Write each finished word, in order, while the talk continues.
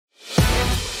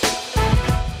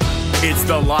It's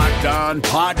the Locked On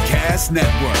Podcast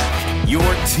Network, your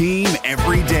team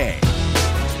every day.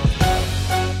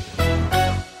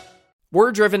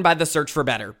 We're driven by the search for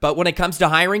better, but when it comes to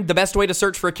hiring, the best way to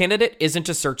search for a candidate isn't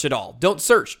to search at all. Don't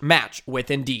search, match with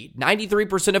Indeed.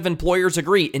 93% of employers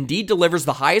agree Indeed delivers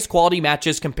the highest quality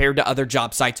matches compared to other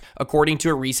job sites, according to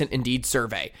a recent Indeed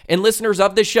survey. And listeners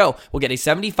of this show will get a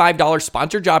 $75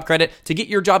 sponsored job credit to get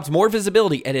your jobs more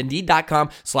visibility at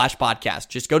Indeed.com/podcast.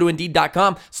 Just go to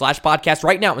Indeed.com/podcast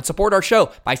right now and support our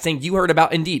show by saying you heard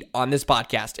about Indeed on this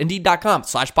podcast.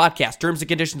 Indeed.com/podcast. Terms and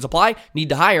conditions apply. Need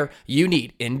to hire? You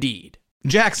need Indeed.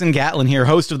 Jackson Gatlin here,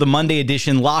 host of the Monday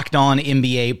edition Locked On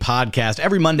NBA podcast.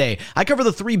 Every Monday, I cover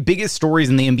the 3 biggest stories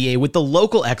in the NBA with the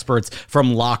local experts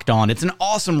from Locked On. It's an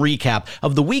awesome recap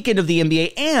of the weekend of the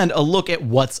NBA and a look at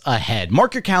what's ahead.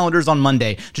 Mark your calendars on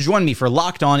Monday to join me for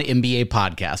Locked On NBA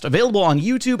podcast, available on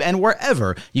YouTube and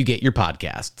wherever you get your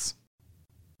podcasts.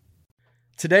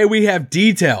 Today we have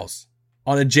details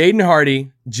on the Jaden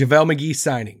Hardy, JaVale McGee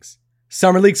signings.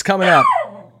 Summer League's coming up,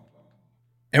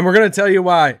 and we're going to tell you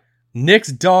why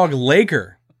Nick's dog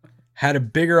Laker had a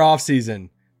bigger offseason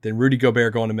than Rudy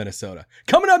Gobert going to Minnesota.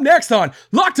 Coming up next on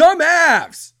Locked On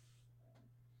Mavs.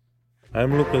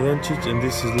 I'm Luka Doncic, and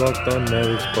this is Locked On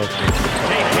Mavs podcast.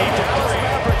 Dallas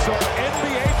Mavericks are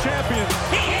NBA champions.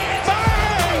 He hits!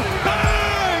 Bang!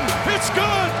 Bang! It's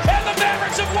good! And the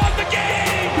Mavericks have won the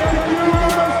game!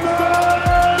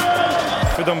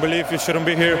 If you don't believe, you shouldn't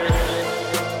be here.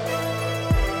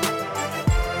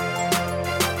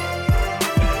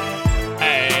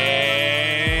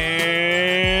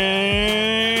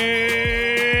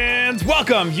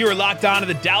 Welcome. You are locked on to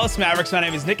the Dallas Mavericks. My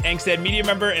name is Nick Engstead, media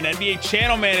member and NBA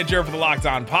channel manager for the Locked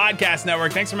On Podcast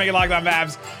Network. Thanks for making Locked On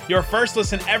Mavs your first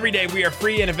listen every day. We are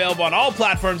free and available on all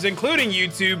platforms, including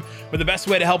YouTube. But the best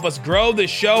way to help us grow the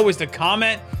show is to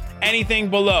comment anything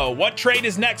below. What trade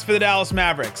is next for the Dallas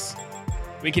Mavericks?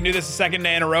 We can do this a second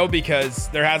day in a row because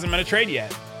there hasn't been a trade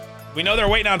yet. We know they're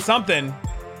waiting on something.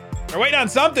 They're waiting on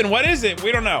something. What is it?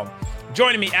 We don't know.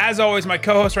 Joining me, as always, my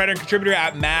co-host, writer, and contributor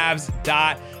at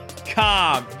Mavs.com.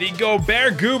 The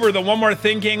Gobert Goober, the One More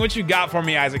Thing King. What you got for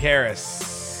me, Isaac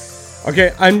Harris?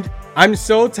 Okay, I'm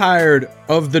so tired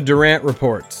of the Durant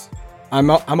reports. I'm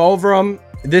over them.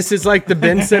 This is like the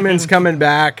Ben Simmons coming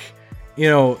back. You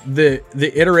know, the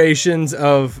iterations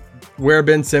of where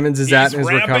Ben Simmons is at in his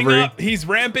recovery. He's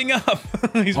ramping up.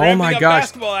 He's ramping up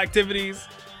basketball activities.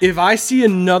 If I see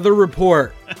another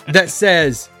report that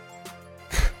says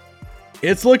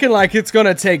it's looking like it's going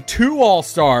to take 2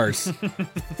 All-Stars,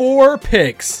 4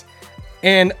 picks,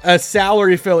 and a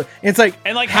salary fill. It's like,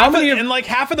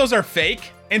 half of those are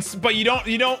fake. But you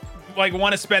don't like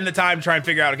want to spend the time to try and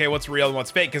figure out, okay, what's real and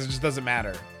what's fake, because it just doesn't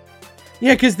matter.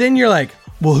 Yeah, because then you're like,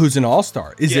 well, who's an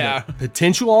All-Star? Is it a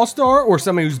potential All-Star or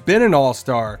somebody who's been an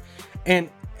All-Star?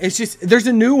 And it's just, there's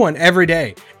a new one every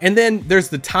day. And then there's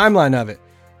the timeline of it.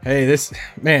 Hey,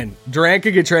 Durant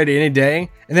could get traded any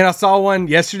day. And then I saw one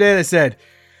yesterday that said,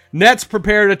 Nets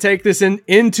prepare to take this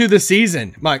into the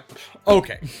season. I'm like,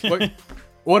 okay,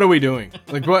 what are we doing?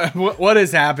 Like, what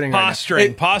is happening?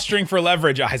 Posturing for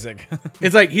leverage, Isaac.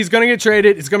 It's like, he's going to get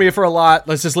traded. It's going to be for a lot.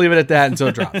 Let's just leave it at that until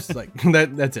it drops. Like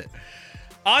that's it.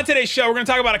 On today's show, we're going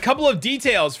to talk about a couple of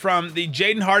details from the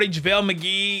Jaden Hardy, JaVale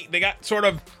McGee. They got sort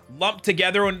of lumped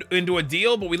together into a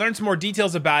deal, but we learned some more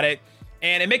details about it.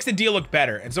 And it makes the deal look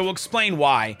better. And so we'll explain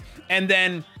why. And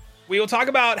then we will talk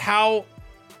about how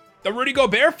the Rudy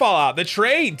Gobert fallout, the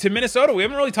trade to Minnesota. We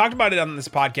haven't really talked about it on this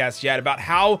podcast yet, about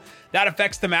how that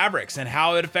affects the Mavericks and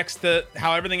how it affects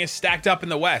how everything is stacked up in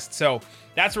the West. So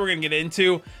that's what we're going to get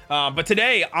into. But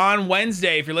today, on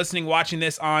Wednesday, if you're listening, watching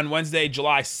this on Wednesday,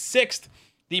 July 6th,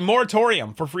 the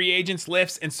moratorium for free agents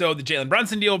lifts, and so the Jalen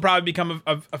Brunson deal will probably become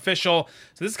official.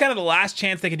 So this is kind of the last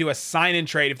chance they can do a sign-in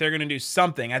trade if they're going to do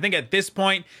something. I think at this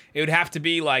point it would have to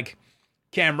be like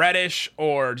Cam Reddish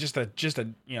or just a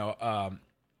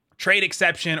trade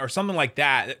exception or something like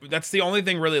that. That's the only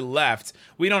thing really left.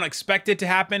 We don't expect it to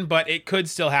happen, but it could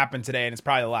still happen today, and it's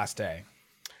probably the last day.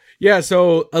 Yeah,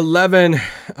 so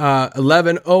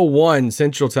 11:01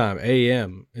 Central Time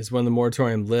a.m. is when the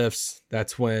moratorium lifts.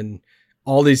 That's when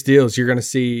all these deals, you're going to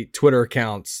see Twitter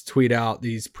accounts tweet out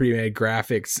these pre-made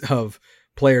graphics of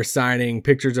players signing,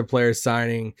 pictures of players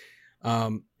signing.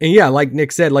 And yeah, like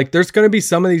Nick said, like there's going to be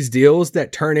some of these deals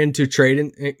that turn into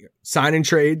sign-in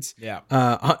trades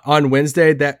on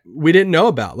Wednesday that we didn't know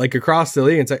about, like across the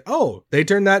league. It's like, oh, they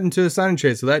turned that into a sign-in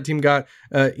trade. So that team got,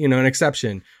 an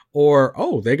exception, or,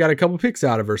 oh, they got a couple picks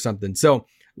out of or something. So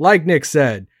like Nick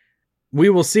said, we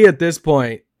will see at this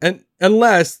point, and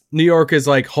unless New York is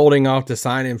like holding off to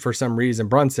sign him for some reason,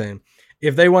 Brunson,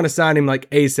 if they want to sign him like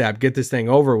ASAP, get this thing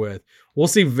over with, we'll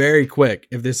see very quick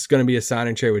if this is going to be a sign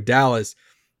and trade with Dallas.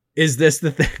 Is this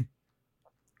the thing?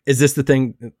 Is this the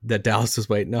thing that Dallas is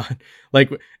waiting on?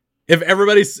 Like, if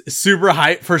everybody's super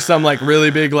hyped for some like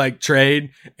really big like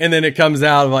trade, and then it comes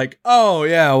out of like, oh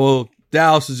yeah, well,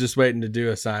 Dallas is just waiting to do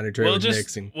a sign and trade with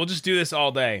Knicks. We'll just do this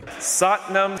all day.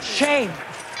 Satnam Shane.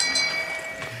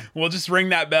 We'll just ring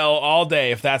that bell all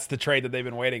day if that's the trade that they've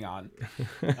been waiting on,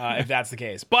 if that's the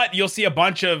case. But you'll see a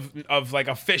bunch of like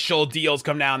official deals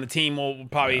come down. The team will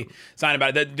probably sign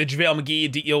about it. The JaVale McGee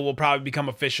deal will probably become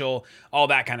official, all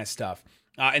that kind of stuff.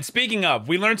 And speaking of,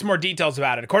 we learned some more details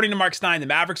about it. According to Mark Stein, the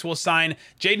Mavericks will sign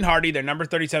Jaden Hardy, their number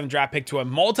 37 draft pick, to a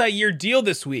multi-year deal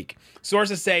this week.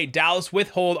 Sources say Dallas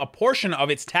withhold a portion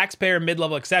of its taxpayer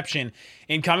mid-level exception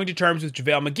in coming to terms with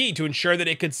JaVale McGee to ensure that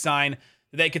they could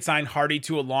sign Hardy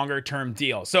to a longer-term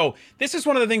deal. So this is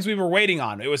one of the things we were waiting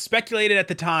on. It was speculated at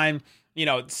the time. You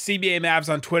know, CBA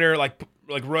Mavs on Twitter like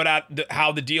wrote out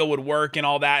how the deal would work and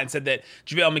all that, and said that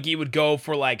JaVale McGee would go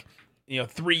for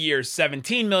 3 years,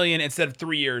 $17 million instead of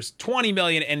 3 years, $20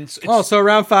 million, and so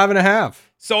around 5.5.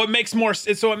 So it makes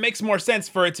more sense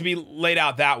for it to be laid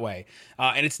out that way,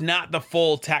 and it's not the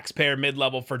full taxpayer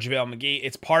mid-level for JaVale McGee.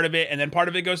 It's part of it, and then part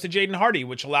of it goes to Jaden Hardy,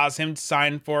 which allows him to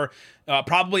sign for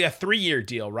probably a 3-year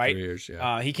deal, right? 3 years,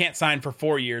 yeah. He can't sign for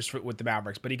 4 years with the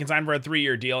Mavericks, but he can sign for a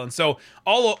 3-year deal. And so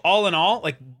all in all,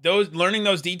 like learning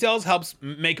those details helps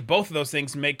make both of those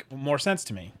things make more sense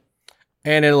to me.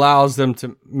 And it allows them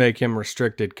to make him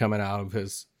restricted coming out of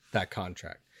that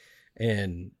contract,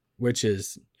 and which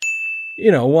is,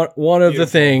 one of the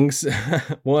things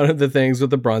with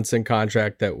the Brunson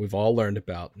contract that we've all learned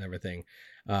about and everything,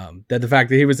 that the fact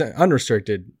that he was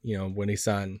unrestricted, when he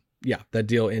signed, that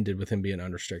deal ended with him being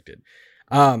unrestricted.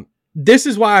 This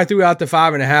is why I threw out the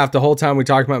 5.5 the whole time we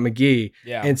talked about McGee.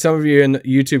 Yeah. And some of you in the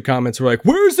YouTube comments were like,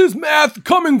 where's this math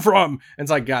coming from? And it's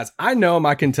like, guys, I know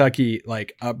my Kentucky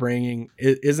upbringing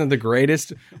isn't the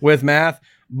greatest with math,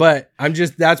 but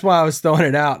that's why I was throwing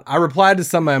it out. I replied to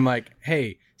somebody, I'm like,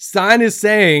 hey, Stein is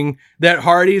saying that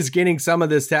Hardy is getting some of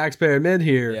this taxpayer mid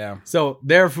here. Yeah. So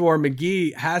therefore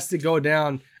McGee has to go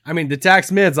down. I mean, the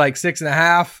tax mid's like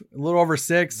 6.5, a little over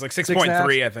 6. It's like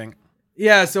 6.3, I think.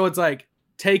 Yeah. So it's like,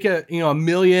 take a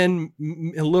million,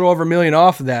 a little over $1 million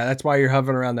off of that. That's why you're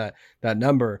hovering around that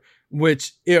number,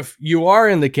 which if you are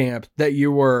in the camp that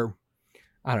you were,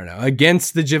 I don't know,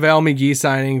 against the JaVale McGee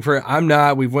signing I'm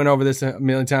not, we've went over this a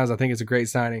million times. I think it's a great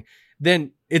signing.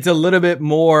 Then it's a little bit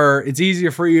more, it's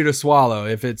easier for you to swallow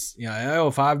if it's,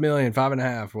 $5 million,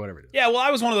 5.5, whatever it is. Yeah, well,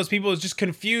 I was one of those people who's just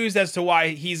confused as to why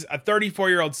he's a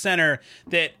 34-year-old center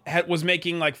that was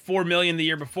making like $4 million the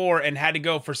year before and had to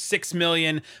go for $6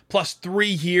 million plus 3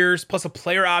 years, plus a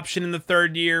player option in the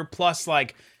third year, plus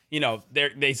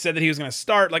they said that he was going to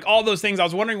start, like all those things. I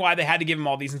was wondering why they had to give him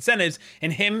all these incentives,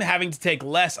 and him having to take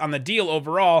less on the deal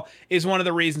overall is one of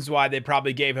the reasons why they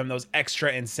probably gave him those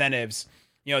extra incentives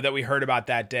that we heard about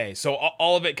that day. So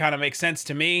all of it kind of makes sense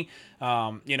to me.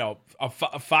 A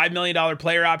 $5 million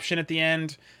player option at the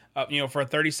end, for a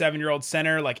 37-year-old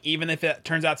center, like even if it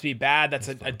turns out to be bad, that's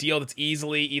a deal that's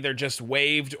easily either just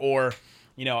waived or,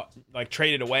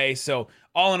 traded away. So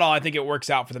all in all, I think it works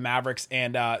out for the Mavericks.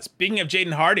 And speaking of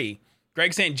Jaden Hardy,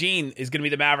 Greg St. Jean is going to be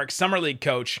the Mavericks Summer League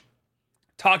coach.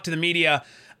 Talked to the media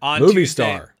on movie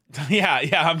Tuesday. Star. Yeah,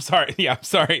 I'm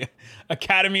sorry.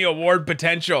 Academy Award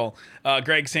potential,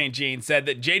 Greg St. Jean said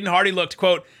that Jaden Hardy looked,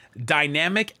 quote,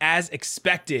 dynamic as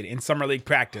expected in Summer League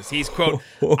practice. He's, quote,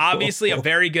 obviously a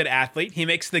very good athlete. He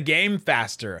makes the game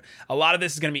faster. A lot of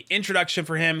this is going to be introduction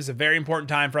for him. It's a very important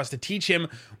time for us to teach him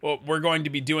what we're going to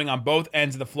be doing on both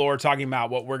ends of the floor, talking about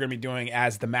what we're going to be doing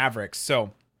as the Mavericks.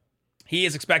 So he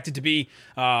is expected to be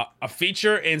a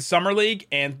feature in Summer League,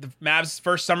 and the Mavs'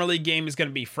 first Summer League game is going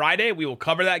to be Friday. We will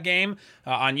cover that game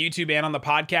on YouTube and on the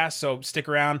podcast, so stick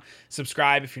around,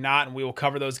 subscribe if you're not, and we will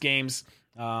cover those games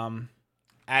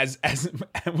as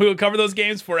we will cover those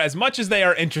games for as much as they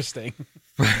are interesting.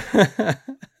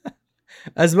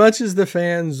 As much as the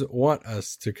fans want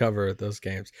us to cover those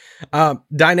games.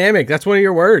 Dynamic, that's one of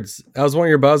your words. That was one of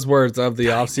your buzzwords of the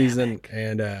offseason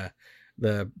and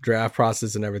the draft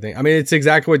process and everything. I mean, it's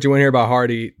exactly what you want to hear about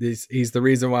Hardy. He's the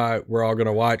reason why we're all going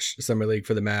to watch Summer League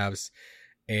for the Mavs,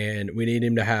 and we need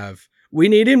him to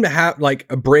have like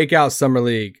a breakout Summer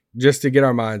League just to get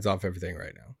our minds off everything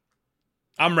right now.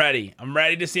 I'm ready. I'm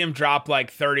ready to see him drop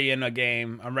like 30 in a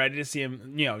game. I'm ready to see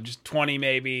him, just 20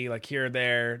 maybe, like here or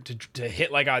there, to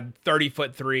hit like a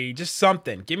 30-foot three. Just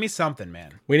something. Give me something,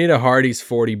 man. We need a Hardy's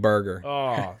 40 burger.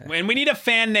 Oh, and we need a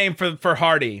fan name for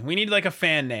Hardy. We need like a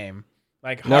fan name.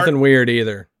 Like nothing weird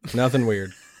either. Nothing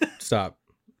weird. Stop.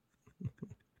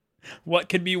 What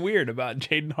could be weird about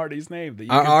Jaden Hardy's name that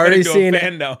you I could already put into seen a it.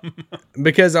 fandom?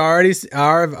 Because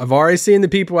I've already seen the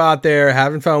people out there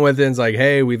having fun with it. It's like,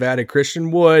 hey, we've added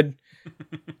Christian Wood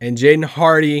and Jaden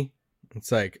Hardy.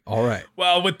 It's like, all right.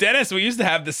 Well, with Dennis, we used to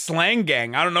have the slang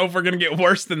gang. I don't know if we're going to get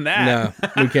worse than that. No,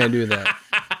 we can't do that.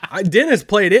 Dennis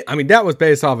played it. I mean, that was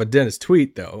based off a Dennis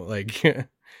tweet, though. Like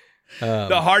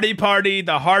The Hardy Party,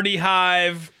 the Hardy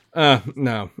Hive.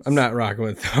 No, I'm not rocking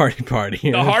with the Hardy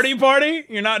Party. The Hardy Party?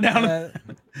 You're not down?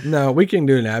 No, we can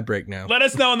do an ad break now. Let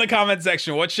us know in the comment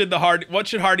section. What should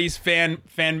Hardy's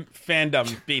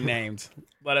fandom be named?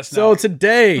 Let us know. So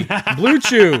today, Blue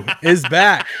Chew is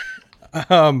back.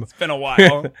 It's been a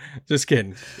while. Just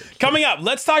kidding. Coming up,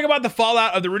 let's talk about the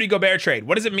fallout of the Rudy Gobert trade.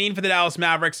 What does it mean for the Dallas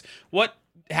Mavericks? What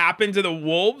happened to the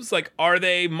Wolves? Like, are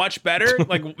they much better?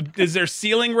 Like, is their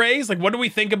ceiling raised? Like, what do we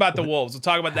think about the Wolves? We'll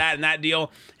talk about that and that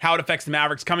deal, how it affects the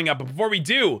Mavericks coming up. But before we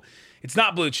do, it's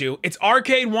not Blue Chew. It's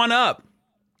Arcade 1UP.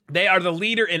 They are the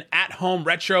leader in at-home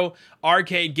retro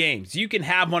arcade games. You can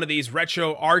have one of these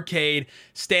retro arcade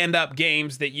stand-up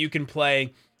games that you can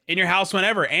play in your house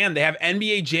whenever. And they have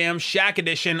NBA Jam, Shaq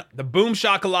Edition, the Boom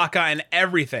Shakalaka, and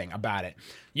everything about it.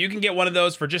 You can get one of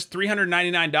those for just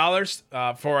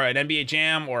 $399 for an NBA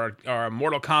Jam or a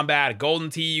Mortal Kombat, a Golden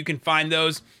Tee. You can find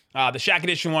those. The Shaq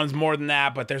Edition one's more than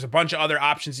that, but there's a bunch of other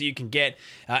options that you can get.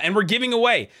 And we're giving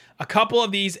away a couple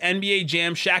of these NBA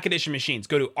Jam Shaq Edition machines.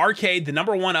 Go to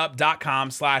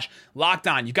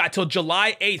arcade1up.com/lockedon. You've got till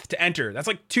July 8th to enter. That's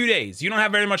like 2 days. You don't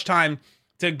have very much time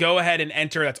to go ahead and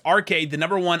enter. That's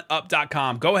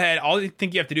arcade1up.com. Go ahead. All you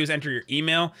think you have to do is enter your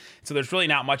email. So there's really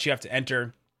not much you have to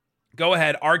enter. Go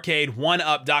ahead,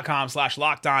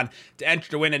 arcade1up.com/lockedon to enter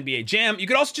to win NBA Jam. You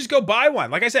could also just go buy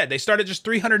one. Like I said, they start at just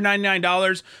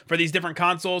 $399 for these different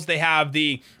consoles. They have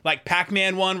the like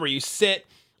Pac-Man one where you sit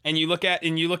and you look at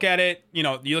it, you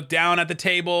know, you look down at the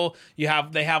table.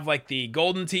 They have like the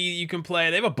Golden Tee you can play.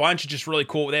 They have a bunch of just really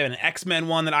cool. They have an X-Men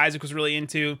one that Isaac was really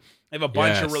into. They have a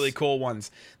bunch of really cool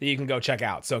ones that you can go check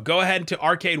out. So go ahead to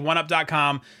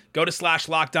arcade1up.com, go to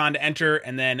 /lockedon to enter,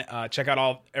 and then check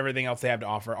out everything else they have to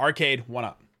offer. Arcade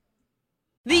 1UP.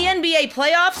 The NBA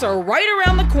playoffs are right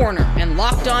around the corner, and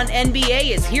Locked On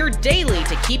NBA is here daily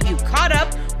to keep you caught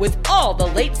up with all the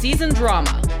late season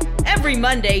drama. Every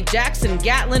Monday, Jackson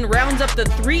Gatlin rounds up the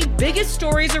 3 biggest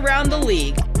stories around the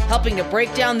league, helping to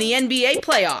break down the NBA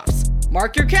playoffs.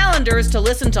 Mark your calendars to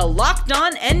listen to Locked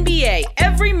On NBA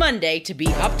every Monday to be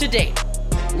up to date.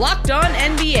 Locked On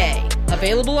NBA,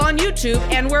 available on YouTube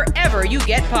and wherever you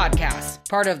get podcasts.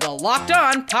 Part of the Locked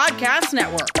On Podcast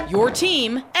Network, your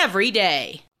team every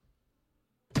day.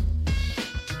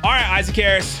 All right, Isaac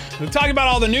Harris, we've talked about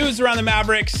all the news around the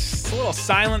Mavericks. It's a little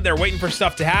silent. They're waiting for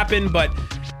stuff to happen, but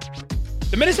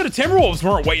the Minnesota Timberwolves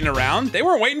weren't waiting around. They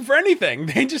weren't waiting for anything.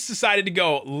 They just decided to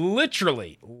go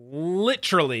literally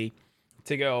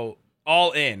to go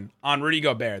all in on Rudy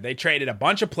Gobert. They traded a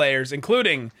bunch of players,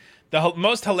 including the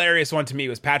most hilarious one to me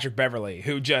was Patrick Beverley,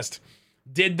 who just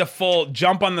did the full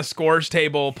jump on the scores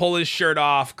table, pull his shirt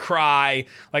off, cry,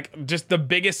 like just the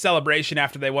biggest celebration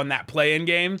after they won that play-in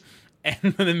game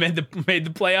and then made the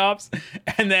playoffs,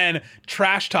 and then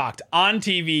trash talked on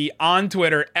TV, on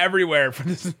Twitter, everywhere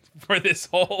for this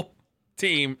whole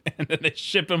team, and then they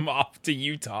ship him off to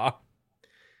Utah.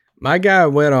 My guy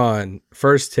went on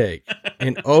First Take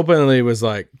and openly was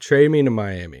like, trade me to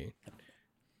Miami.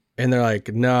 And they're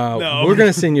like, no. We're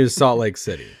going to send you to Salt Lake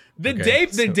City. The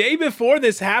day before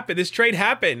this trade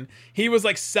happened, he was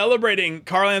like celebrating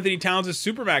Karl Anthony Towns'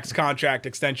 Supermax contract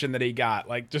extension that he got,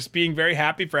 like just being very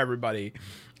happy for everybody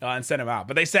and sent him out.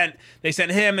 But they sent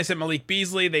him, they sent Malik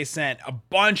Beasley, they sent a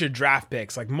bunch of draft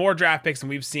picks, like more draft picks than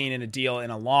we've seen in a deal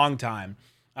in a long time.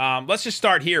 Let's just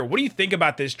start here. What do you think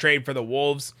about this trade for the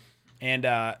Wolves? And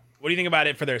what do you think about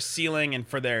it for their ceiling and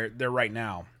for their right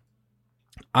now?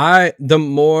 The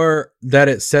more that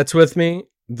it sets with me,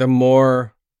 the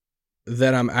more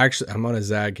that I'm on a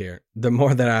zag here, the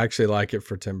more that I actually like it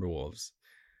for Timberwolves.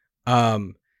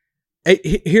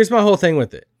 Here's my whole thing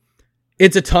with it.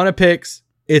 It's a ton of picks.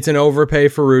 It's an overpay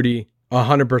for Rudy,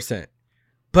 100%.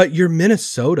 But you're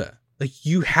Minnesota. Like,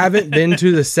 you haven't been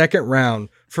to the second round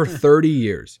for 30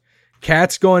 years.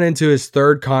 Cat's going into his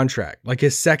third contract, like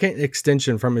his second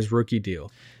extension from his rookie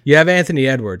deal. You have Anthony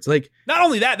Edwards. Like, not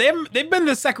only that, they've been to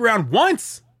the second round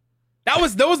once. That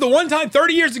was the one time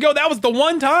 30 years ago. That was the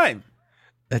one time.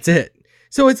 That's it.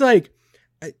 So it's like,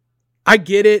 I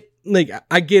get it. Like,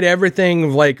 I get everything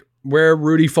of like where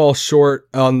Rudy falls short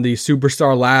on the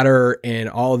superstar ladder and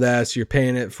all of that. So you're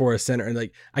paying it for a center. And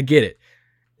like, I get it.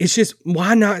 It's just,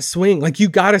 why not swing? Like, you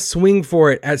got to swing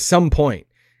for it at some point.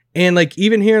 And like,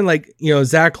 even hearing like, you know,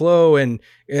 Zach Lowe and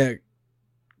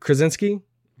Krasinski,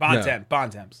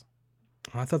 Bontemps.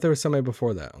 I thought there was somebody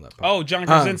before that on that podcast. Oh, John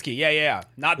Krasinski. Yeah.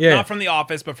 Not from The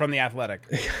Office, but from The Athletic.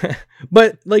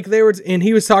 But like and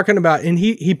he was talking about, and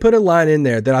he put a line in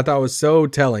there that I thought was so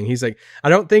telling. He's like, I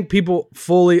don't think people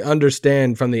fully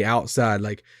understand from the outside,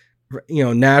 like,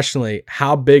 nationally,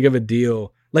 how big of a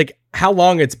deal, like how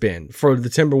long it's been for the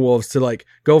Timberwolves to like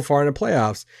go far in the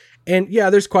playoffs. And yeah,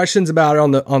 there's questions about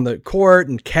it on the court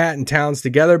and Cat and Towns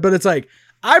together, but it's like,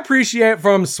 I appreciate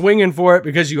from swinging for it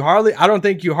because I don't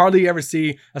think you hardly ever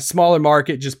see a smaller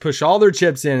market just push all their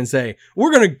chips in and say,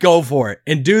 we're going to go for it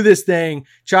and do this thing,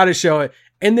 try to show it.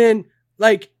 And then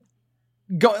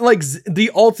go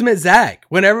the ultimate Zag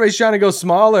when everybody's trying to go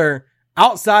smaller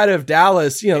outside of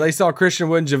Dallas, they saw Christian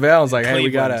Wood and JaVale. I was like, hey, we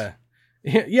gotta,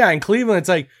 in Cleveland, it's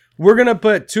like, we're going to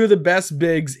put two of the best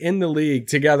bigs in the league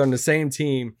together on the same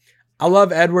team. I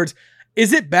love Edwards.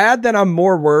 Is it bad that I'm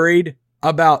more worried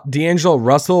about D'Angelo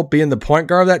Russell being the point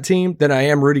guard of that team than I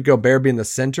am Rudy Gobert being the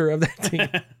center of that team?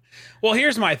 Well,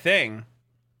 here's my thing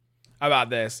about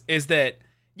this is that,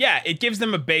 yeah, it gives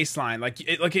them a baseline. Like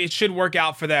it should work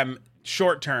out for them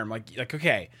short term. Like,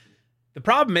 okay, the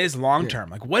problem is long term.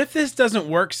 Like, what if this doesn't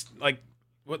work? Like,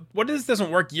 what if this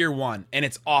doesn't work year one and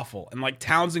it's awful? And like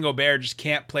Towns and Gobert just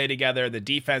can't play together. The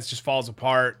defense just falls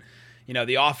apart.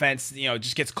 The offense,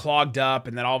 just gets clogged up,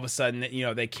 and then all of a sudden,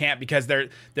 they can't because their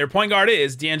point guard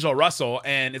is D'Angelo Russell,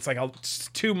 and it's like it's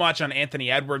too much on Anthony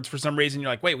Edwards for some reason. You're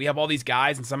like, wait, we have all these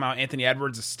guys, and somehow Anthony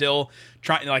Edwards is still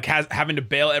trying, having to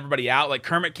bail everybody out. Like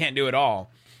Kermit can't do it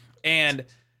all. And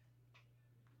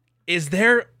I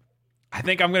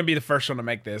think I'm going to be the first one to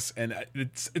make this, and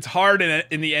it's hard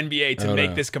in the NBA to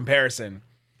make this comparison.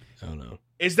 Oh no!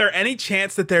 Is there any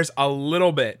chance that there's a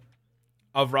little bit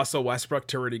of Russell Westbrook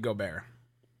to Rudy Gobert?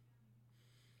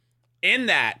 In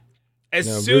that,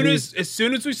 as soon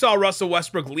as we saw Russell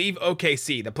Westbrook leave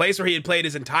OKC, the place where he had played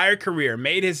his entire career,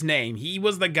 made his name, he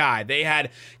was the guy. They had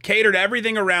catered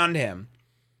everything around him.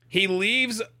 He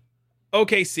leaves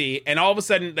OKC, and all of a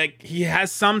sudden, like, he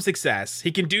has some success.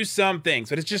 He can do some things,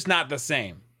 but it's just not the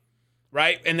same.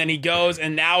 Right? And then he goes,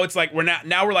 and now it's like we're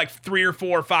like 3 or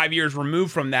 4 or 5 years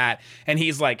removed from that, and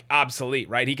he's like obsolete,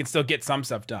 right? He can still get some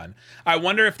stuff done. I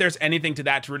wonder if there's anything to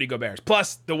that to Rudy Gobert.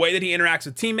 Plus, the way that he interacts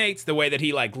with teammates, the way that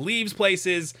he like leaves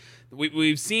places.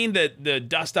 We've seen the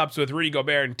dust ups with Rudy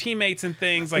Gobert and teammates and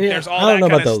things. Like there's all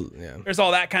there's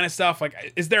all that kind of stuff.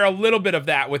 Like, is there a little bit of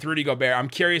that with Rudy Gobert? I'm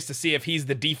curious to see if he's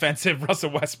the defensive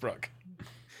Russell Westbrook.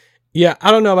 Yeah,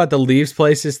 I don't know about the leaves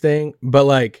places thing, but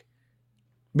like,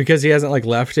 because he hasn't like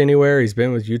left anywhere, he's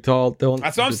been with Utah.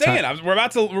 That's what I'm saying. We're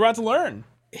about to learn.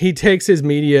 He takes his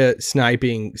media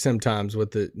sniping sometimes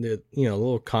with the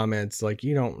little comments like,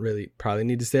 you don't really probably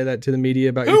need to say that to the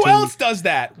media about your team. Who else does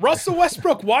that? Russell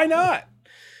Westbrook. Why not?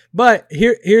 But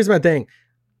here's my thing.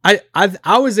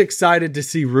 I was excited to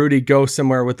see Rudy go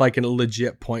somewhere with like a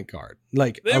legit point guard.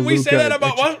 Like, didn't we say that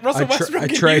about Russell Westbrook in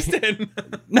Houston?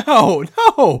 No.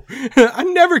 I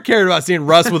never cared about seeing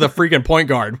Russ with a freaking point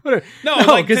guard.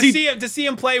 Like to see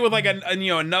him play with like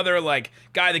another like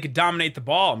guy that could dominate the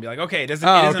ball and be like, okay, it isn't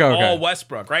all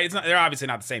Westbrook, right? It's not. They're obviously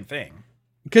not the same thing.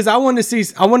 Because I want to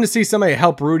see somebody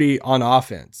help Rudy on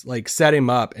offense, like set him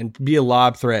up and be a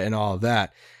lob threat and all of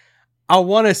that. I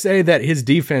want to say that his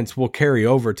defense will carry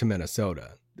over to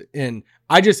Minnesota. And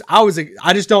I just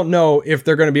don't know if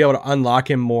they're going to be able to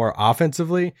unlock him more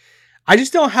offensively. I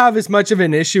just don't have as much of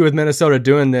an issue with Minnesota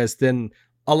doing this than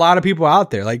a lot of people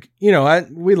out there. Like,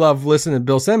 we love listening to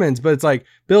Bill Simmons, but it's like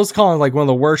Bill's calling like one of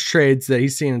the worst trades that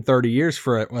he's seen in 30 years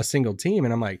for a single team.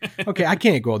 And I'm like, okay, I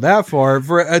can't go that far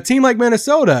for a team like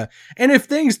Minnesota. And if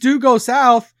things do go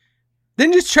south,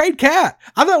 then just trade Cat.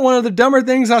 I thought one of the dumber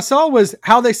things I saw was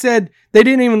how they said they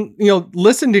didn't even,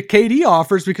 listen to KD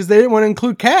offers because they didn't want to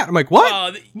include Cat. I'm like, what?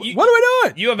 What are we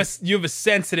doing? You have a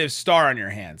sensitive star on your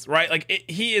hands, right? Like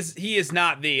he is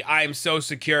not the I am so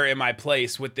secure in my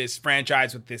place with this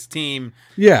franchise, with this team.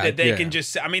 Yeah, that they can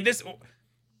just. I mean,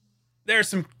 there's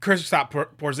some Kristaps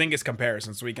Porzingis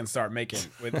comparisons we can start making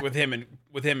with him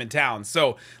and Towns.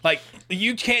 So like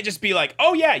you can't just be like,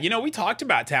 oh yeah, we talked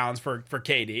about Towns for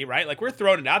KD, right? Like we're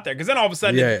throwing it out there because then all of a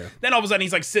sudden,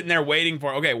 he's like sitting there waiting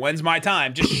for, okay, when's my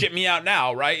time? Just ship me out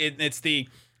now, right? It's the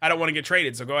I don't want to get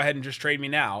traded, so go ahead and just trade me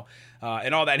now,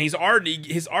 and all that. And he's already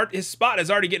his spot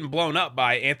is already getting blown up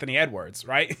by Anthony Edwards,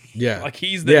 right? Yeah, like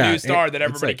he's the new star that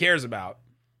everybody cares about.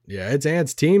 Yeah, it's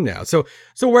Ant's team now. So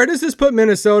where does this put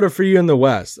Minnesota for you in the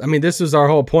West? I mean, this was our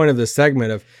whole point of this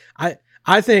segment of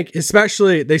I think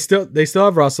especially they still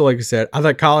have Russell, like I said. I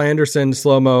thought Kyle Anderson,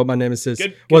 slow-mo, my nemesis,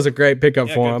 was a great pickup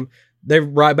for him. They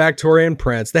right back Taurean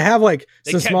Prince. They have like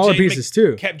some smaller pieces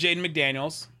too. Kept Jaden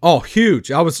McDaniels. Oh, huge.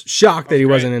 I was shocked that he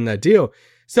wasn't in that deal.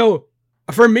 So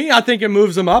For me, I think it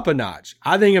moves them up a notch.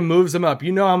 I think it moves them up.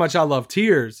 You know how much I love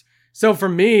tiers. So for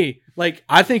me, like,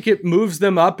 I think it moves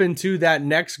them up into that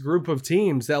next group of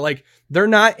teams that, like, they're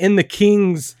not in the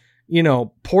Kings,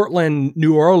 Portland,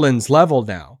 New Orleans level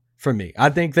now for me. I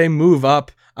think they move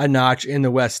up a notch in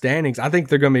the West standings. I think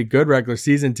they're going to be a good regular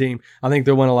season team. I think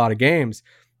they'll win a lot of games.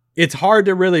 It's hard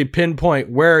to really pinpoint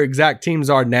where exact teams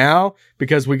are now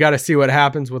because we got to see what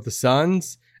happens with the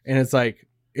Suns. And it's like,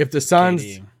 if the Suns,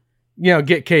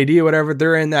 get KD or whatever,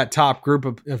 they're in that top group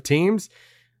of teams.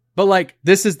 But like,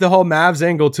 this is the whole Mavs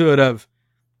angle to it of,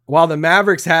 while the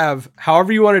Mavericks have,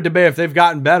 however you want to debate if they've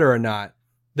gotten better or not,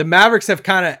 the Mavericks have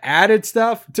kind of added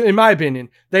stuff to, in my opinion,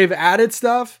 they've added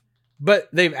stuff, but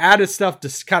they've added stuff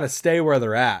to kind of stay where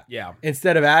they're at. Yeah.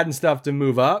 Instead of adding stuff to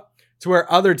move up, to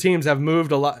where other teams have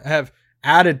moved a lot, have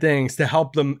added things to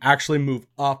help them actually move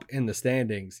up in the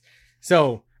standings.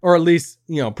 So, or at least,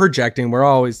 projecting, we're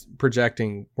always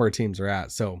projecting where teams are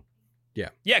at. So,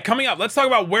 yeah. Coming up, let's talk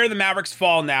about where the Mavericks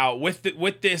fall now with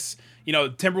this,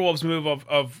 Timberwolves move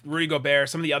of Rudy Gobert,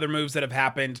 some of the other moves that have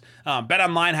happened.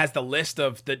 BetOnline has the list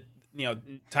of the,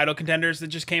 title contenders that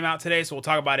just came out today. So we'll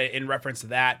talk about it in reference to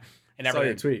that and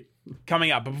everything. Saw your tweet.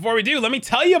 Coming up. But before we do, let me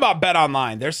tell you about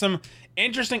BetOnline. There's some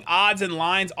interesting odds and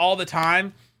lines all the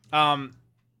time.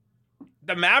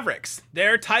 The Mavericks,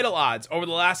 their title odds over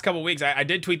the last couple of weeks, I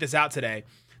did tweet this out today.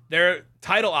 Their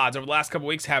title odds over the last couple of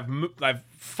weeks have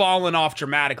fallen off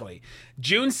dramatically.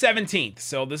 June 17th,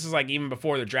 so this is like even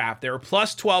before the draft, they were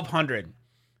plus 1,200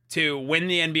 to win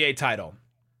the NBA title.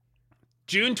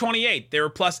 June 28th, they were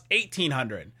plus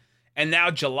 1,800. And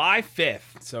now July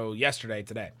 5th, so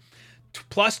today,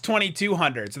 plus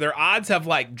 2,200. So their odds have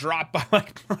dropped by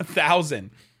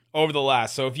 1,000 over the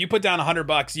last. So if you put down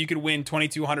 $100, you could win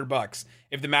 $2,200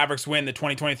 if the Mavericks win the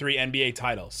 2023 NBA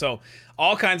title. So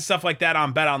all kinds of stuff like that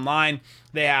on BetOnline.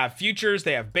 They have futures,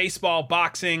 they have baseball,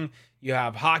 boxing, you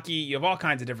have hockey, you have all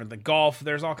kinds of different golf.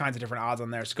 There's all kinds of different odds on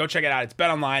there. So go check it out. It's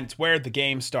BetOnline. It's where the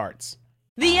game starts.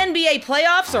 The NBA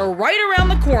playoffs are right around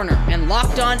the corner, and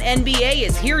Locked On NBA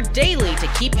is here daily to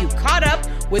keep you caught up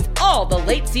with all the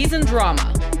late season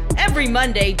drama. Every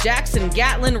Monday, Jackson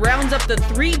Gatlin rounds up the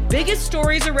 3 biggest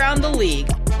stories around the league,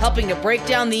 helping to break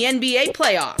down the NBA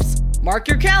playoffs. Mark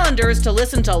your calendars to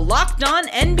listen to Locked On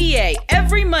NBA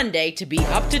every Monday to be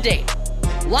up to date.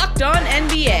 Locked On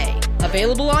NBA,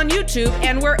 available on YouTube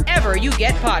and wherever you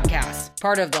get podcasts.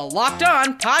 Part of the Locked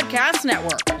On Podcast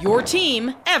Network, your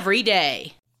team every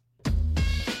day.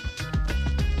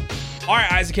 All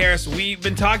right, Isaac Harris, we've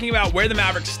been talking about where the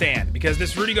Mavericks stand because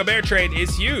this Rudy Gobert trade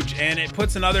is huge and it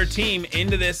puts another team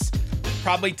into this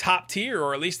probably top tier,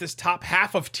 or at least this top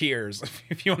half of tiers,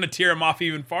 if you want to tier them off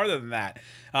even farther than that.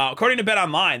 According to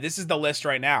BetOnline, this is the list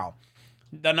right now.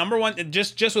 The number one,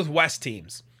 just with West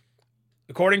teams,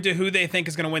 according to who they think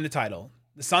is going to win the title,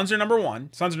 the Suns are number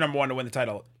one. Suns are number one to win the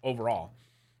title overall.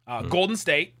 Golden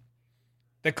State,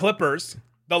 the Clippers,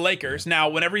 the Lakers. Now,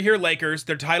 whenever you hear Lakers,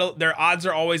 their odds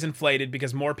are always inflated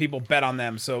because more people bet on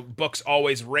them. So books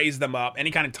always raise them up.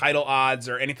 Any kind of title odds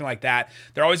or anything like that,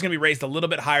 they're always going to be raised a little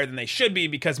bit higher than they should be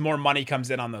because more money comes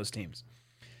in on those teams.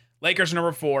 Lakers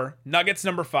number 4, Nuggets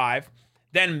number 5.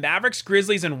 Then Mavericks,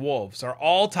 Grizzlies, and Wolves are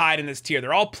all tied in this tier.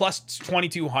 They're all plus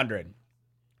 2,200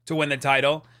 to win the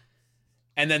title.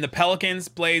 And then the Pelicans,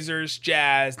 Blazers,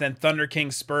 Jazz, then Thunder,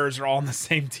 Kings, Spurs are all in the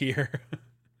same tier.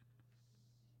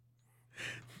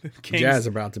 Jazz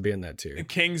about to be in that tier.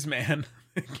 Kings, man.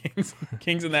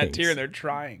 Kings in that tier, and they're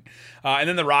trying. And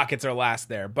then the Rockets are last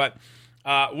there. But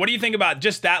what do you think about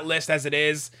just that list as it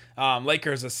is,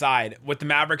 Lakers aside, with the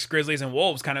Mavericks, Grizzlies, and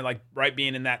Wolves kind of right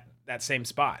being in that same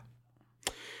spot?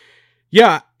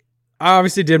 Yeah, I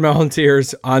obviously did my own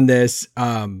tiers on this.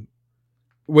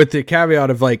 With the caveat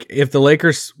of if the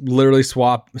Lakers literally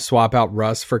swap out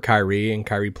Russ for Kyrie and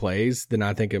Kyrie plays, then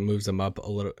I think it moves them up a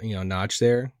little, notch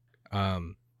there.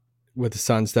 With the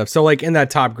Suns stuff. So in that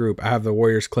top group, I have the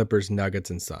Warriors, Clippers, Nuggets,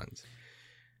 and Suns.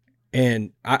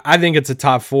 And I think it's a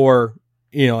top 4,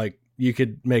 you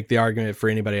could make the argument for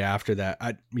anybody after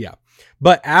that.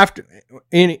 But after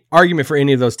any argument for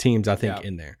any of those teams, I think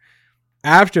in there.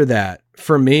 After that,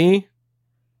 for me,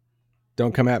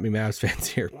 don't come at me, Mavs fans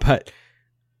here, but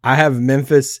I have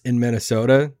Memphis and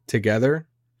Minnesota together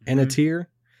in a tier.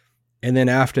 And then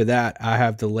after that, I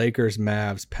have the Lakers,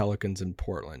 Mavs, Pelicans, and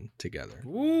Portland together.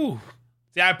 Ooh.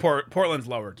 See, Portland's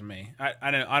lower to me.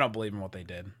 I don't believe in what they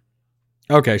did.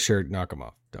 Okay, sure. Knock them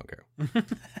off. Don't care.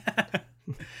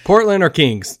 Portland or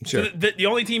Kings? Sure. So the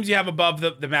only teams you have above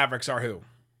the Mavericks are who?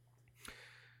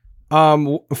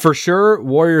 For sure,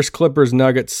 Warriors, Clippers,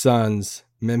 Nuggets, Suns,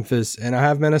 Memphis, and I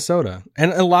have Minnesota.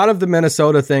 And a lot of the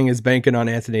Minnesota thing is banking on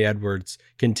Anthony Edwards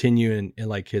continuing in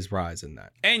like his rise in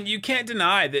that. And you can't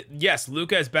deny that, yes,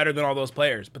 Luka is better than all those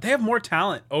players, but they have more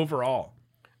talent overall.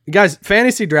 Guys,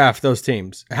 fantasy draft those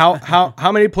teams. How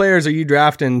many players are you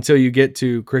drafting until you get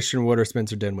to Christian Wood or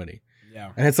Spencer Dinwiddie?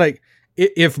 Yeah. And it's like,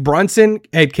 if Brunson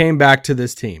had came back to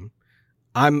this team,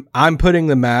 I'm putting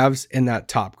the Mavs in that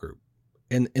top group,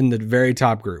 in the very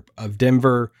top group of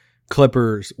Denver,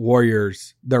 Clippers,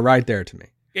 Warriors. They're right there to me.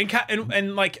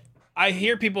 And like, I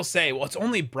hear people say, well, it's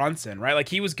only Brunson, right? Like,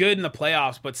 he was good in the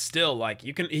playoffs, but still, like,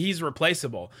 he's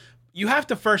replaceable. You have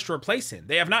to first replace him.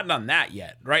 They have not done that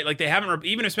yet, right? Like, they haven't,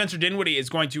 even if Spencer Dinwiddie is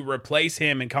going to replace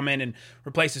him and come in and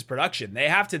replace his production, they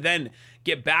have to then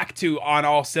get back to on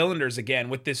all cylinders again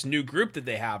with this new group that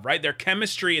they have, right? Their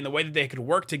chemistry and the way that they could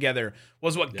work together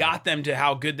was what got them to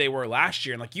how good they were last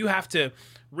year. And like, you have to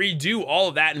redo all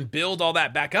of that and build all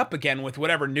that back up again with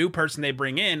whatever new person they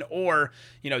bring in, or,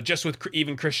 you know, just with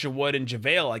even Christian Wood and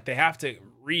JaVale. Like, they have to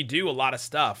redo a lot of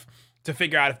stuff to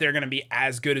figure out if they're going to be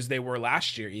as good as they were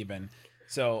last year even.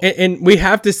 So, and we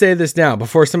have to say this now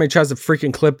before somebody tries to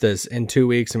freaking clip this in 2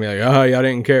 weeks and be like, oh, y'all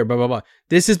didn't care, blah, blah, blah.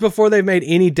 This is before they've made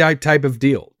any type of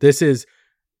deal. This is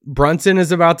Brunson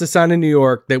is about to sign in New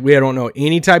York, that we don't know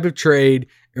any type of trade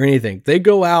or anything. They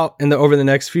go out over the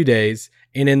next few days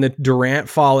and in the Durant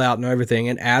fallout and everything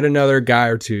and add another guy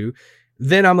or two.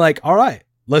 Then I'm like, all right,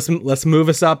 let's move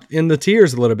us up in the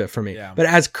tiers a little bit for me. Yeah. But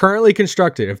as currently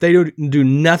constructed, if they do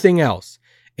nothing else,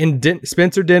 and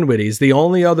Spencer Dinwiddie is the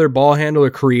only other ball handler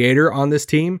creator on this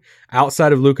team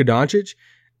outside of Luka Doncic,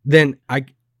 then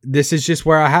this is just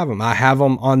where I have him. I have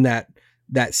him on that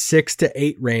 6 to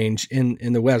 8 range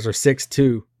in the West, or 6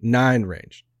 to 9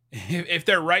 range. If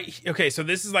they're right, okay, so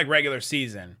this is like regular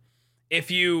season. If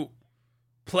you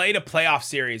played a playoff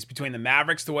series between the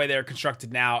Mavericks the way they're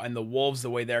constructed now and the Wolves the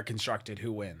way they're constructed,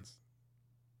 who wins?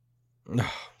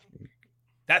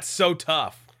 That's so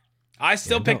tough. I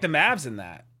still pick the Mavs in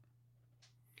that.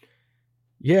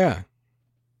 Yeah.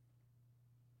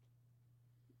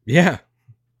 Yeah.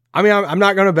 I mean, I'm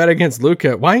not going to bet against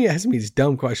Luka. Why are you asking me these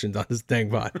dumb questions on this dang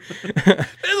pod?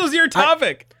 This was your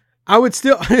topic. I would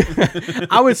still,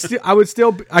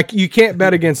 you can't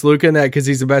bet against Luka in that because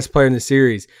he's the best player in the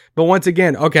series. But once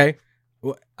again, okay,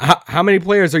 how many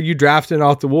players are you drafting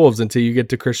off the Wolves until you get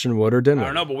to Christian Wood or Dinwiddie? I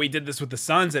don't know, but we did this with the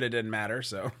Suns and it didn't matter,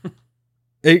 so.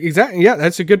 Exactly. Yeah,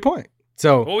 that's a good point.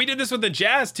 So, well, we did this with the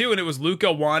Jazz too, and it was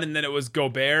Luka 1, and then it was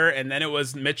Gobert, and then it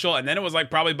was Mitchell, and then it was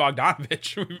like probably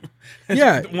Bogdanovich.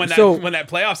 Yeah. when that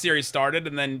playoff series started,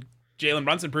 and then Jalen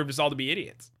Brunson proved us all to be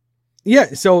idiots.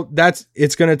 Yeah. So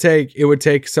it would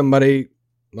take somebody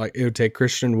like, it would take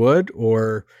Christian Wood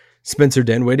or Spencer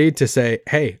Dinwiddie to say,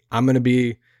 hey, I'm going to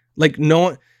be like,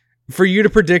 for you to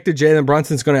predict that Jalen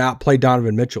Brunson's going to outplay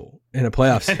Donovan Mitchell in a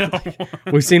playoff series.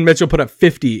 We've seen Mitchell put up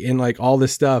 50 in like all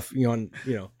this stuff,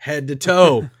 head to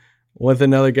toe with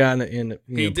another guy in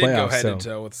he did playoffs, go head to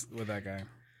toe with that guy.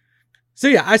 So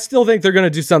yeah, I still think they're going to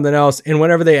do something else. And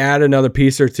whenever they add another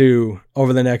piece or two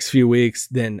over the next few weeks,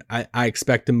 then I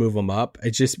expect to move them up.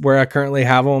 It's just where I currently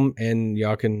have them, and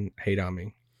y'all can hate on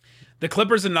me. The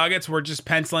Clippers and Nuggets, we're just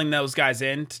penciling those guys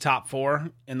in to top 4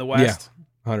 in the West.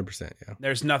 Yeah, 100%. Yeah.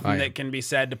 There's nothing that can be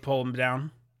said to pull them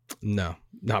down. No,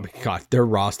 not because their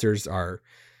rosters are,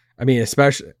 I mean,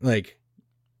 especially like,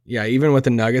 yeah, even with the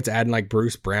Nuggets adding like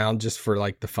Bruce Brown just for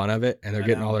like the fun of it, and they're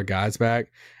getting all their guys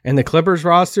back. And the Clippers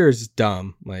roster is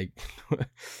dumb. Like,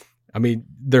 I mean,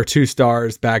 they're 2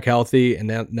 stars back healthy, and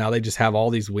now they just have all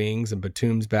these wings, and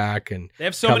Batum's back, and they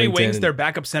have so many wings. Their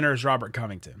backup center is Robert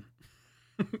Covington.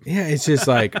 Yeah, it's just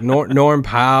like Norm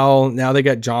Powell. Now they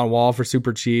got John Wall for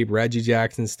super cheap. Reggie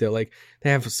Jackson still. Like,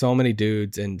 they have so many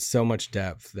dudes and so much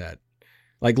depth that,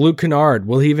 like, Luke Kennard,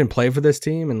 will he even play for this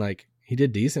team? And like, he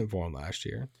did decent for him last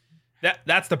year.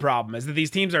 That's the problem, is that these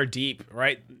teams are deep,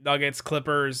 right? Nuggets,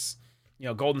 Clippers,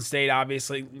 Golden State.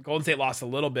 Obviously, Golden State lost a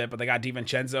little bit, but they got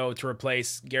DiVincenzo to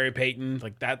replace Gary Payton.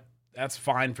 Like that's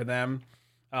fine for them.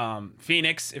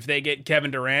 Phoenix, if they get Kevin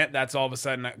Durant, that's all of a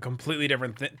sudden a completely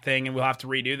different thing, and we'll have to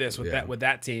redo this with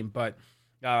that team. But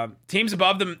teams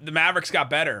above them, the Mavericks got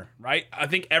better, right? I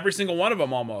think every single one of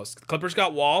them almost. Clippers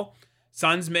got Wall.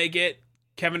 Suns may get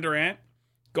Kevin Durant.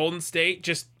 Golden State,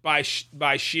 just by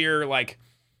sheer like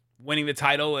winning the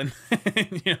title and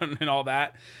and all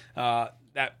that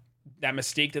that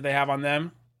mystique that they have on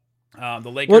them. The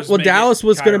Lakers. Well, Dallas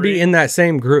was going to be in that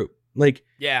same group. Like,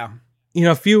 yeah.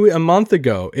 A month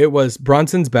ago, it was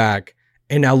Brunson's back,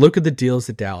 and now look at the deals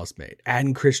that Dallas made.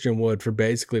 Adding Christian Wood for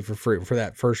basically for free for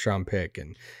that first round pick,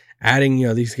 and adding,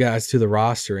 these guys to the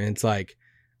roster. And it's like,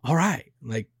 all right,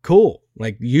 like, cool.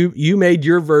 Like, you made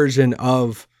your version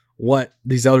of what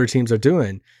these other teams are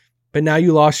doing. But now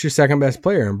you lost your second best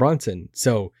player in Brunson.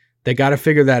 So they got to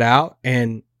figure that out.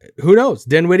 And who knows?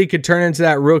 Dinwiddie could turn into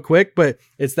that real quick, but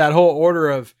it's that whole order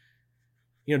of,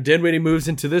 Dinwiddie moves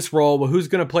into this role. Well, who's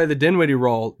going to play the Dinwiddie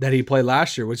role that he played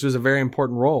last year, which was a very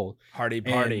important role? Hardy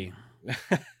party.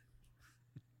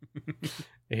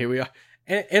 Here we are.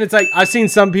 And it's like, I've seen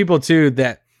some people too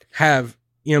that have,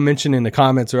 mentioned in the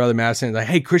comments or other Mavs fans, like,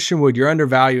 hey, Christian Wood, you're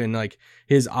undervaluing like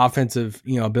his offensive,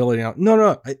 ability.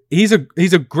 No. He's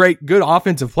a great, good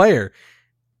offensive player.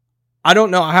 I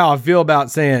don't know how I feel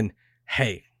about saying,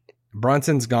 hey,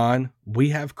 Brunson's gone. We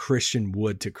have Christian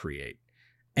Wood to create.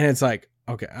 And it's like,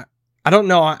 okay, I don't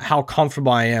know how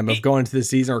comfortable I am of going into the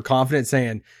season or confident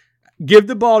saying, give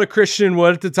the ball to Christian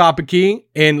Wood at the top of key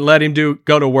and let him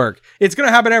go to work. It's going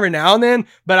to happen every now and then,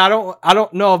 but I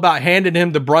don't know about handing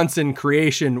him the Brunson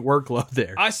creation workload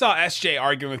there. I saw SJ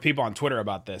arguing with people on Twitter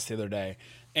about this the other day,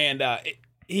 and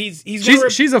she's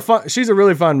a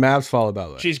really fun Mavs follow, by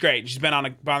the way. She's great. She's been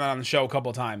on the show a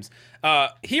couple of times.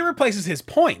 He replaces his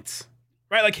points,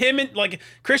 right? Like him and like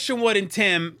Christian Wood and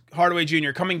Tim Hardaway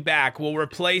Jr. coming back will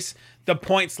replace the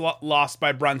points lost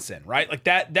by Brunson, right? Like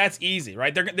that's easy,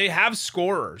 right? They have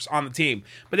scorers on the team,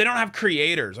 but they don't have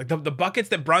creators. Like the buckets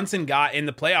that Brunson got in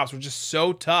the playoffs were just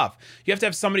so tough. You have to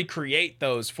have somebody create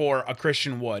those for a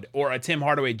Christian Wood or a Tim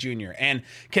Hardaway Jr. And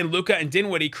can Luka and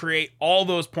Dinwiddie create all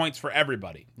those points for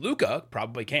everybody? Luka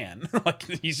probably can. Like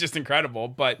he's just incredible,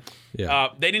 but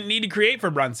they didn't need to create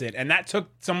for Brunson, and that took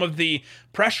some of the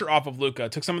pressure off of Luka.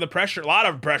 Took some of the pressure, a lot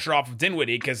of pressure off of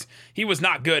Dinwiddie because he was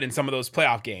not good in some of those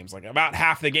playoff games. Like about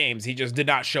half the games he just did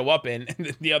not show up in,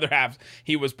 and the other half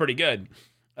he was pretty good.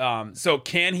 So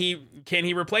can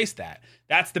he replace that?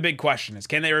 That's the big question, is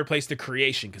can they replace the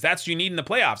creation? Because that's what you need in the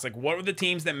playoffs. Like what were the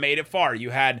teams that made it far?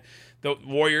 You had the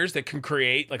Warriors that can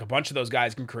create, like a bunch of those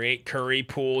guys can create. Curry,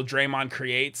 Poole, Draymond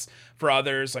creates for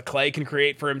others. Like Clay can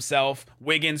create for himself.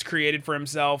 Wiggins created for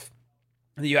himself.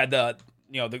 And you had the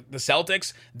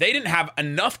Celtics. They didn't have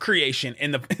enough creation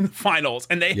in the finals,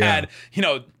 and they had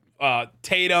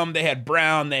Tatum, they had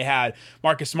Brown, they had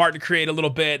Marcus Smart to create a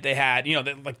little bit. They had,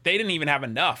 they didn't even have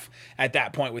enough at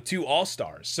that point with two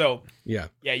All-Stars. So you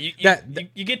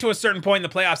get to a certain point in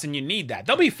the playoffs and you need that.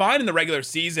 They'll be fine in the regular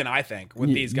season, I think,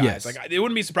 with these guys. Yes. Like it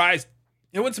wouldn't be surprised.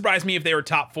 It wouldn't surprise me if they were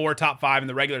top 4, top 5 in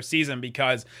the regular season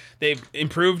because they've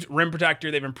improved rim protector,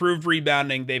 they've improved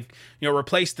rebounding, they've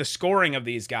replaced the scoring of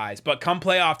these guys. But come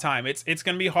playoff time, it's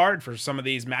going to be hard for some of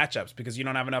these matchups because you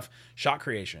don't have enough shot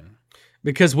creation.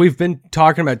 Because we've been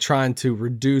talking about trying to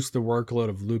reduce the workload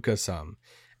of Luka some.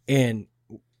 And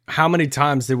how many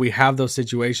times did we have those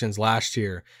situations last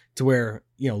year to where,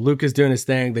 Luka's doing his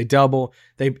thing, they double,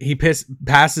 he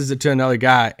passes it to another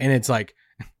guy, and it's like,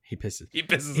 He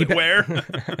pisses it where?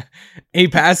 He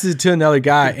passes it to another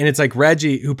guy, and it's like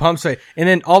Reggie who pumps it. And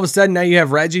then all of a sudden now you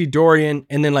have Reggie, Dorian,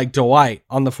 and then like Dwight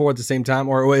on the floor at the same time,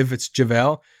 or if it's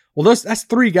JaVale. Well, that's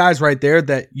 3 guys right there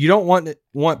that you don't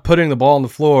want putting the ball on the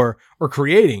floor or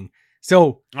creating.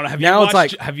 So have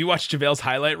you watched JaVale's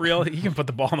highlight reel? He can put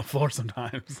the ball on the floor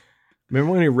sometimes.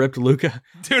 Remember when he ripped Luka?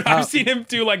 Dude, I've seen him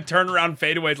do like turnaround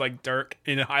fadeaways like Dirk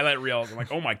in highlight reels. I'm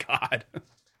like, oh my God.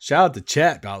 Shout out to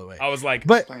Chet, by the way. I was like,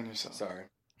 explain yourself. Sorry.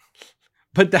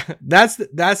 But that's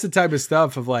the type of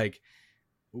stuff of like,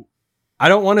 I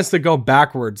don't want us to go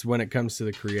backwards when it comes to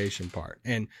the creation part.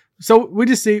 And so we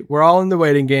just we're all in the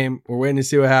waiting game. We're waiting to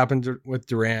see what happens with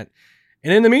Durant.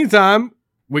 And in the meantime,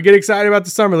 we get excited about the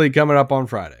Summer League coming up on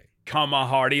Friday. Come on,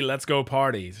 Hardy. Let's go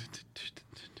parties.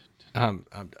 I'm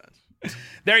done.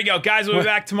 There you go, guys. We'll be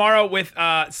back tomorrow with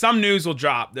some news will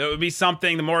drop. There will be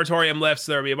something. The moratorium lifts.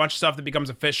 There will be a bunch of stuff that becomes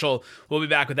official. We'll be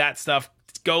back with that stuff.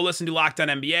 Go listen to Locked On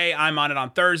NBA. I'm on it on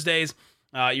Thursdays.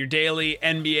 Your daily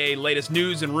NBA latest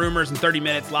news and rumors in 30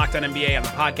 minutes. Locked On NBA on the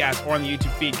podcast or on the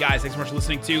YouTube feed. Guys, thanks so much for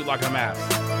listening to Locked On Mavs.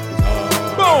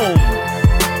 Boom!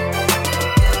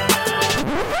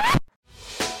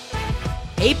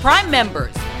 Hey, Prime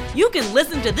members, you can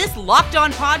listen to this Locked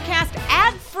On podcast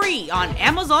ad-free on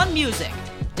Amazon Music.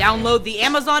 Download the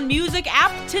Amazon Music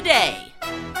app today.